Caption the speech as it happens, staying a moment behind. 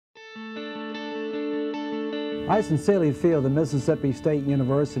I sincerely feel that Mississippi State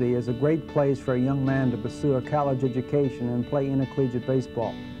University is a great place for a young man to pursue a college education and play intercollegiate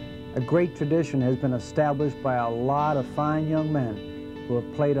baseball. A great tradition has been established by a lot of fine young men who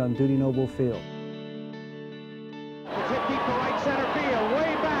have played on Dudy Noble Field. It's hit deep to right center field,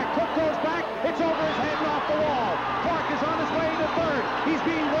 way back. Cook goes back, it's over his head and off the wall. Clark is on his way to third. He's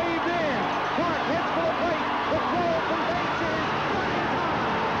being waved in. Clark hits for the plate. The throw from bases.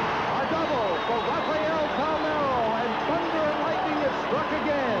 A double for Rafael Palmero, and thunder and lightning have struck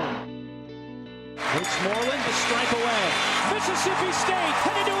again. It's Moreland to strike away. Mississippi State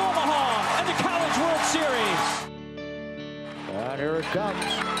headed to Omaha and the College World Series. And here it comes.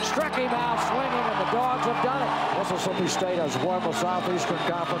 Struck him out swinging, and the Dogs have done it. Mississippi State has won the Southeastern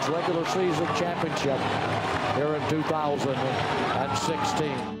Conference regular season championship here in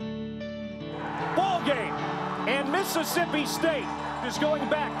 2016. Ball game, and Mississippi State is going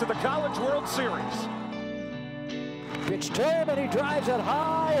back to the College World Series. Pitch to him, and he drives it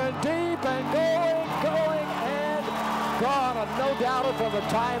high and deep and going, and gone. And no doubter from the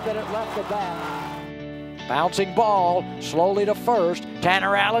time that it left the bat. Bouncing ball, slowly to first.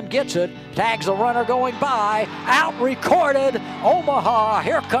 Tanner Allen gets it, tags the runner going by. Out recorded, Omaha.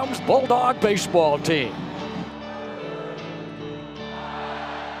 Here comes Bulldog baseball team.